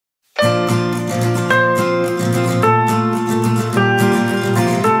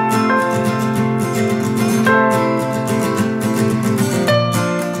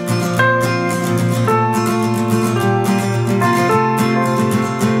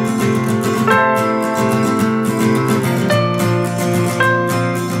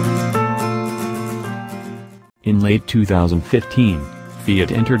In late 2015,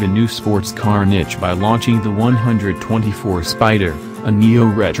 Fiat entered a new sports car niche by launching the 124 Spider, a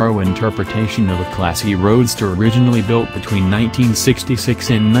neo-retro interpretation of a classy roadster originally built between 1966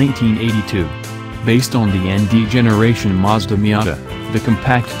 and 1982. Based on the ND-generation Mazda Miata, the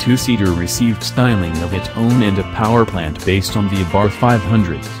compact two-seater received styling of its own and a powerplant based on the Abarth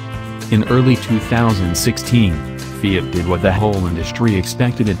 500s. In early 2016, Fiat did what the whole industry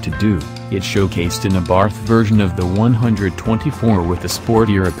expected it to do. It showcased an Abarth version of the 124 with a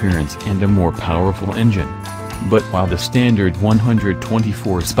sportier appearance and a more powerful engine. But while the standard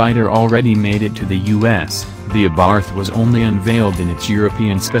 124 Spider already made it to the US, the Abarth was only unveiled in its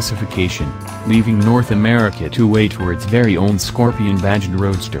European specification, leaving North America to wait for its very own Scorpion-badged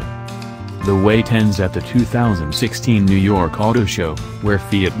roadster. The wait ends at the 2016 New York Auto Show, where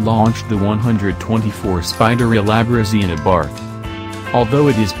Fiat launched the 124 Spider Elaborazione Abarth. Although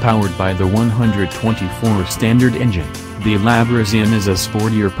it is powered by the 124 standard engine, the Elaborazione is a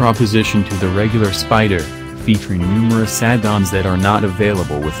sportier proposition to the regular Spider, featuring numerous add-ons that are not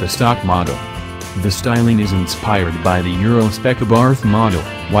available with the stock model. The styling is inspired by the Euro-spec Abarth model,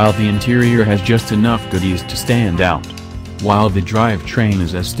 while the interior has just enough goodies to stand out. While the drivetrain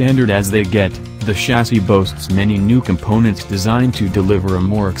is as standard as they get, the chassis boasts many new components designed to deliver a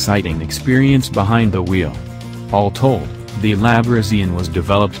more exciting experience behind the wheel. All told, the Elaborazione was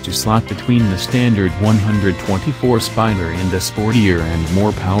developed to slot between the standard 124 Spider and the sportier and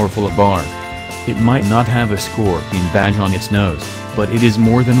more powerful Abarth. It might not have a Scorpion badge on its nose, but it is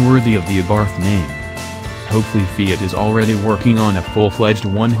more than worthy of the Abarth name. Hopefully Fiat is already working on a full-fledged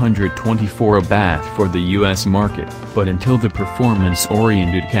 124 Abarth for the US market, but until the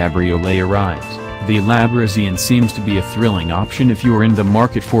performance-oriented cabriolet arrives, the Elaborazione seems to be a thrilling option if you're in the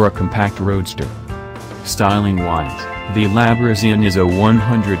market for a compact roadster. Styling-wise, the Elaborazione is a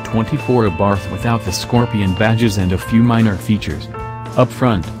 124 Abarth without the Scorpion badges and a few minor features. Up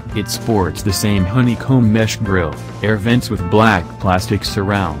front, it sports the same honeycomb mesh grille, air vents with black plastic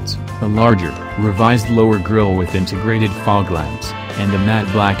surrounds, a larger, revised lower grille with integrated fog lamps, and a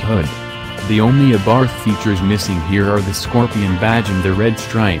matte black hood. The only Abarth features missing here are the Scorpion badge and the red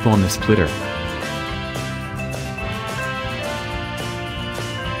stripe on the splitter.